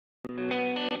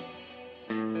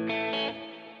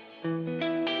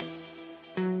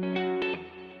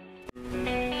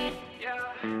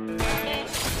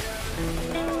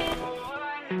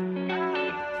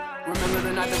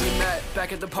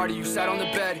Back at the party, you sat on the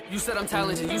bed. You said I'm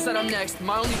talented, you said I'm next.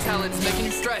 My only talent is making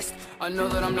you stressed. I know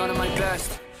that I'm not at my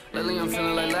best. Lately I'm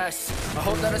feeling like less. I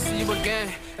hope that I see you again.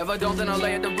 If I don't, then I'll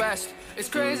lay it to rest. It's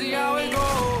crazy how it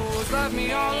goes, left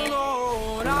me all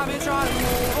alone. I've been trying to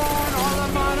move on, all I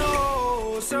find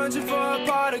hope. Searching for a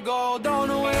pot of gold, don't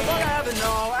know if I'll ever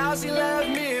know how she left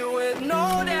me with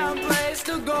no damn place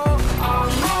to go. I'm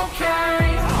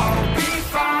okay, I'll be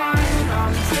fine.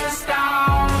 I'm just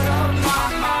out of my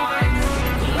mind.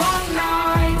 Long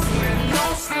nights with no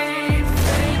sleep,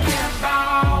 thinking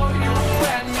about you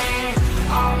and me.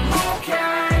 I'm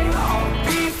okay, I'll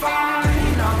be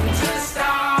fine. I'm just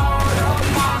out of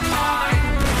my mind.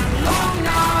 Long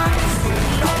nights with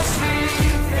no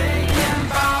sleep, thinking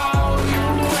about you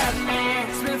and me.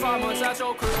 It's been 5 months at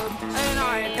your crib, and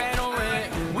I ain't paying no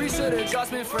rent. We should've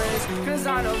just been friends, cause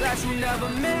I know that you never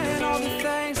meant all the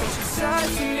things that you said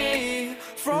to me.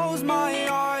 Froze my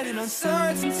heart in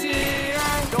uncertainty.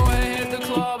 Go ahead, hit the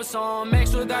club or something, make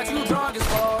sure that you drunk as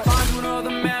fuck. Find you another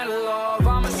man to love,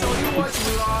 I'ma show you what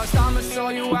you lost. I'ma show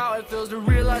you how it feels to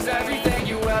realize everything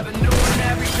you ever knew and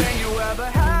everything you ever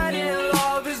had in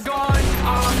love is gone.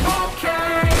 I'm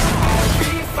okay, I'll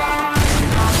be fine.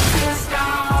 I'm just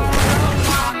out of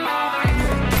my mind.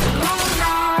 Long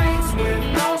nights with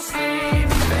no sleep,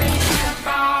 thinking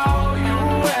about you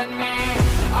and me.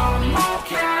 I'm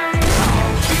okay,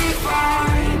 I'll be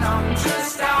fine. I'm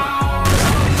just out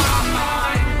of my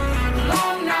mind.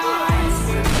 Long nights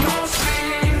with no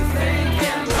sleep,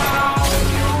 thinking about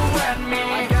you and me.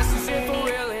 I guess it's it for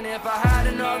real, and if I had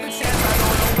another chance, I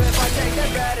don't know if I'd take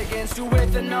that bet against you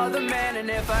with another man. And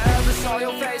if I ever saw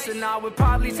your face, then I would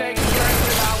probably take a chance.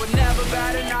 But I would never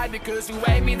bat an eye because you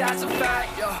hate me, that's a fact.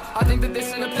 Yeah, I think that this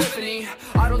is an epiphany.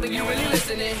 I don't think you really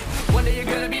listening. One day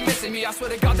you're gonna be missing me. I swear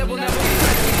to God that we'll never be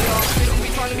friends with me. They don't be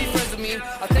trying to be friends with me.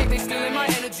 I think they stealing my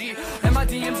energy and my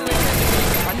DMs and they sending me.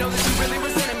 I know that you really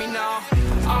resenting me now.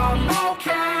 I'm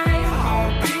okay,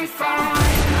 I'll be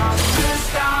fine. I'm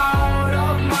just out